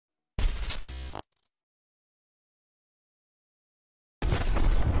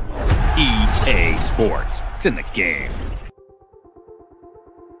EA Sports. It's in the game.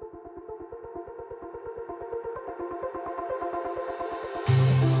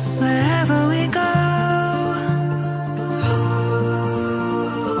 Wherever we go,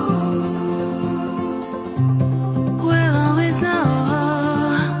 we'll always know.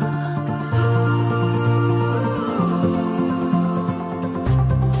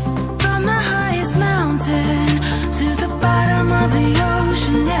 From the highest mountain to the bottom of the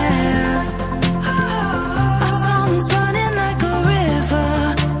ocean, yeah. Our song is running like a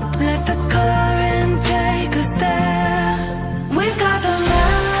river. Let the current take us there. We've got the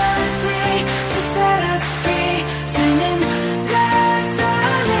melody to set us free, singing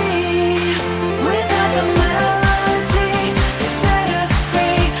destiny. We've got the melody to set us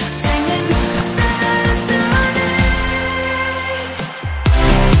free, singing destiny.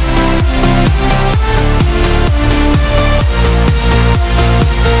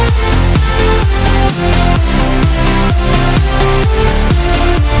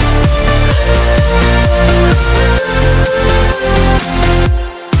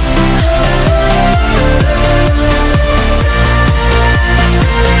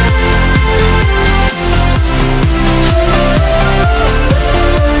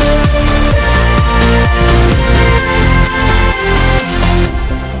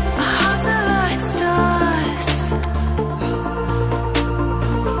 Our hearts are like stars,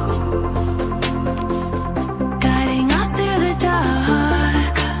 guiding us through the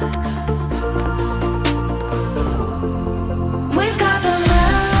dark. We've got the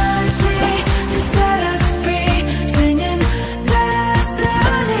melody to set us free, singing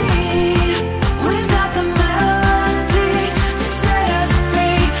destiny. We've got the melody to set us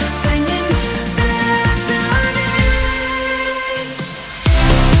free, singing destiny.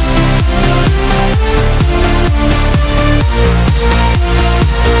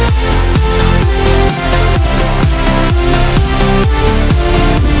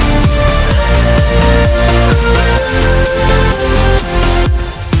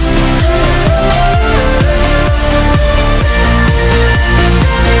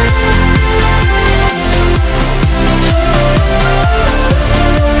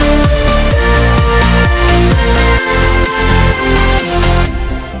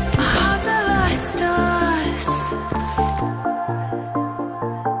 Our hearts are like stars,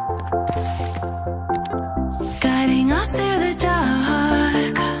 guiding us through the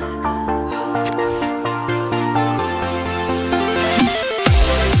dark.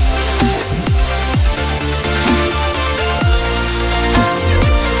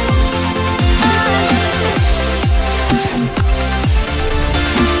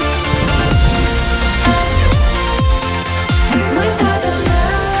 We've got the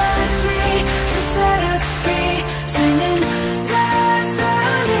melody to set us free, singing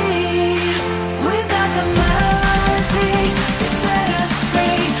destiny. We've got the melody to set us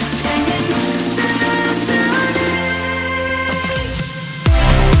free, singing destiny.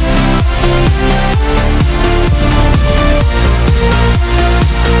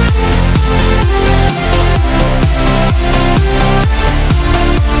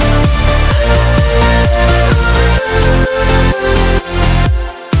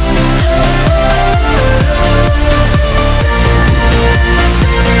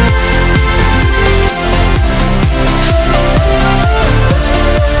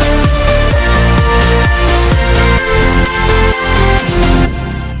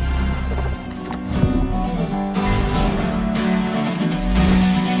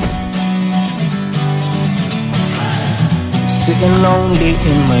 Sitting lonely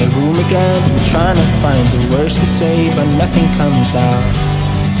in my room again, trying to find the words to say, but nothing comes out.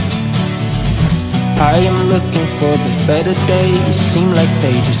 I am looking for the better days, seem like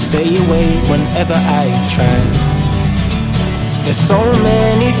they just stay away whenever I try. There's so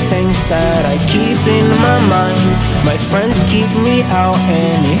many things that I keep in my mind. My friends keep me out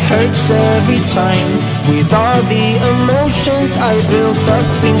and it hurts every time. With all the emotions I built up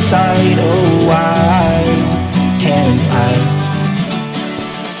inside, oh why can't I?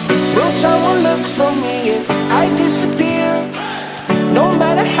 Will someone look for me if I disappear? No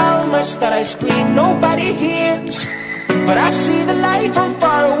matter how much that I scream, nobody hears. But I see the light from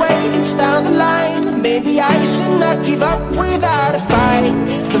far away, it's down the line. Maybe I should not give up without a fight,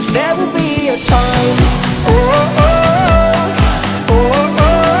 'cause there will be a time. Oh, oh, oh, oh,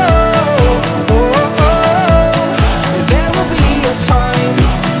 oh, oh, oh. There will be a time.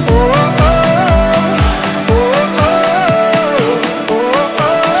 Oh, oh, oh, oh, oh, oh,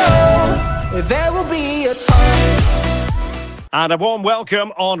 oh. There will be a time. And a warm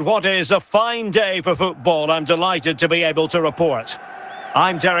welcome on what is a fine day for football, I'm delighted to be able to report.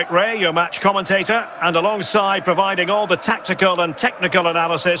 I'm Derek Ray, your match commentator, and alongside providing all the tactical and technical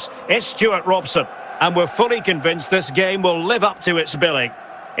analysis, it's Stuart Robson. And we're fully convinced this game will live up to its billing.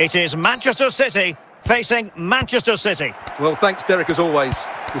 It is Manchester City facing Manchester City. Well, thanks, Derek, as always.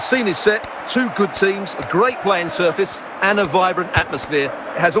 The scene is set, two good teams, a great playing surface, and a vibrant atmosphere.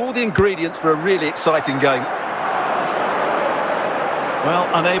 It has all the ingredients for a really exciting game. Well,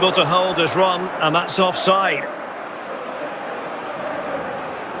 unable to hold his run, and that's offside.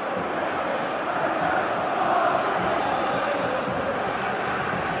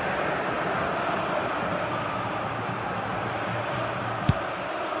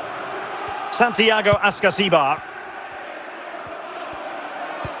 Santiago Ascasibar.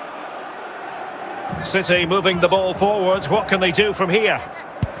 City moving the ball forward. What can they do from here?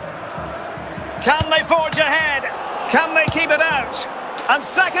 Can they forge ahead? Can they keep it out? And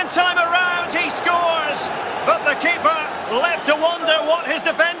second time around he scores. But the keeper left to wonder what his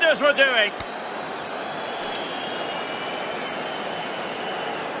defenders were doing.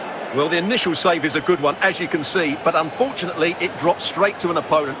 Well, the initial save is a good one, as you can see, but unfortunately it dropped straight to an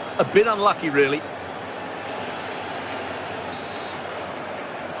opponent. A bit unlucky, really.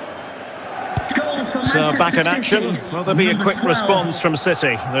 So back in action. Will there be a quick response from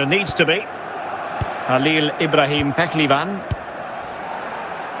City? There needs to be. Halil Ibrahim Pehlivan.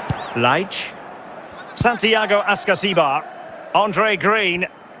 Leitch. Santiago Ascasibar. Andre Green.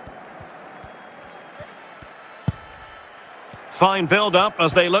 Fine build-up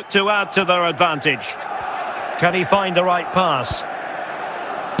as they look to add to their advantage. Can he find the right pass?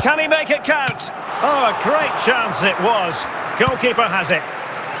 Can he make it count? Oh, a great chance it was. Goalkeeper has it.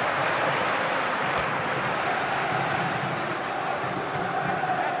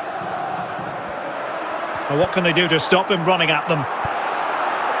 Well, what can they do to stop him running at them?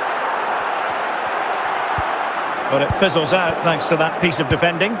 But it fizzles out thanks to that piece of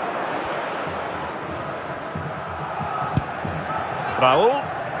defending. Raul.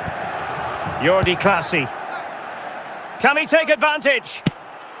 Jordi Clasie. Can he take advantage?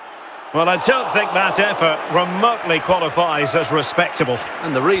 Well, I don't think that effort remotely qualifies as respectable.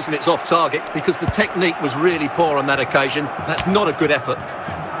 And the reason it's off target, because the technique was really poor on that occasion. That's not a good effort.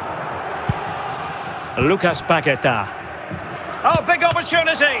 Lucas Paqueta. Oh, big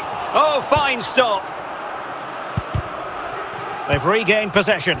opportunity. Oh, fine stop. They've regained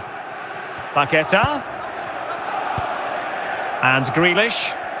possession. Paqueta. And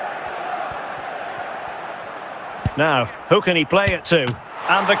Grealish. Now, who can he play it to?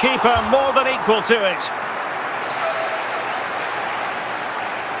 And the keeper more than equal to it.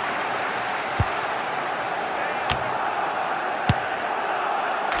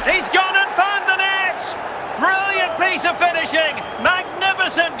 He's gone and found the net! Brilliant piece of finishing!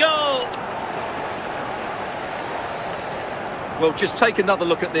 Magnificent goal! Well, just take another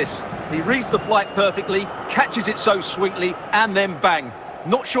look at this. He reads the flight perfectly, catches it so sweetly, and then bang.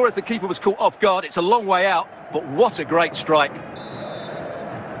 Not sure if the keeper was caught off guard. It's a long way out, but what a great strike.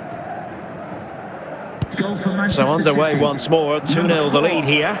 So underway once more, 2-0 the lead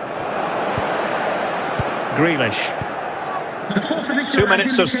here. Grealish. 2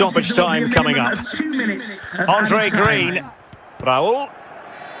 minutes of stoppage time coming up. Andre Green. Raul.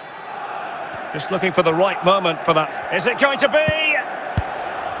 Just looking for the right moment for that. Is it going to be?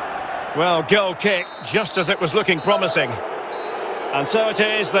 Well, goal kick, just as it was looking promising. And so it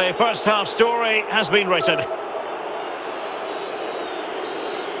is, the first half story has been written.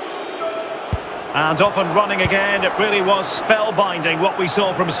 And off and running again, it really was spellbinding what we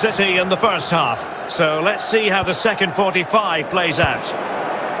saw from City in the first half. So let's see how the second 45 plays out.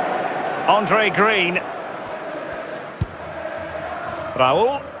 Andre Green.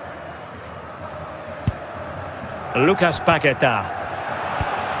 Raul. Lucas Paqueta.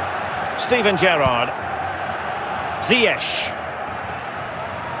 Steven Gerrard. Ziyech.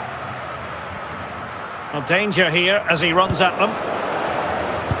 Well, danger here as he runs at them.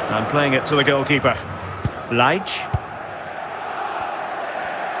 And playing it to the goalkeeper. Leitch.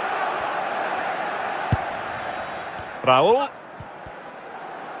 Raul.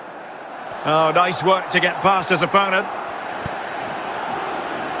 Oh, nice work to get past his opponent.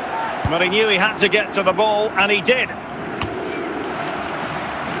 But he knew he had to get to the ball, and he did.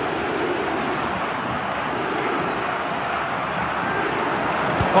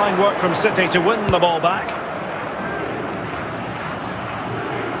 Fine work from City to win the ball back.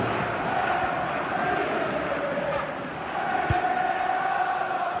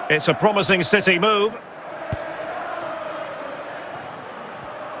 It's a promising City move.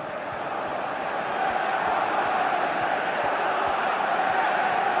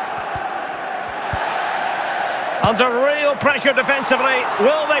 Under real pressure defensively.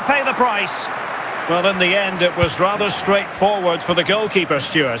 Will they pay the price? Well, in the end, it was rather straightforward for the goalkeeper,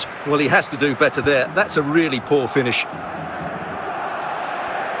 Stuart. Well, he has to do better there. That's a really poor finish.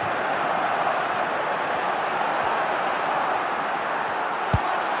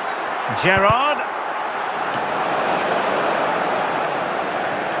 Gerrard.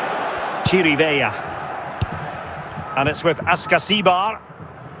 Chirivella. And it's with Ascasibar.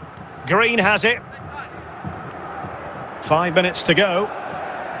 Green has it. 5 minutes to go.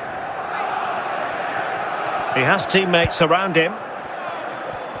 He has teammates around him.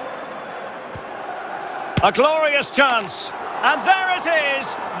 A glorious chance. And there it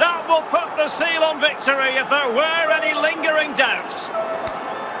is. That will put the seal on victory if there were any lingering doubts.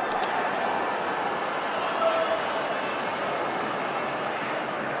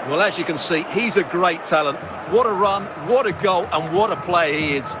 Well, as you can see, he's a great talent. What a run, what a goal, and what a player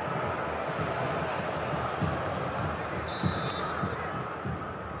he is.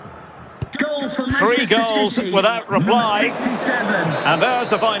 Three goals without reply. And there's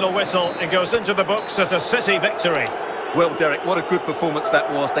the final whistle. It goes into the books as a City victory. Well, Derek, what a good performance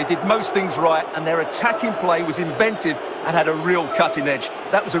that was. They did most things right, and their attacking play was inventive and had a real cutting edge.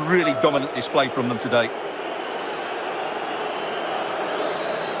 That was a really dominant display from them today.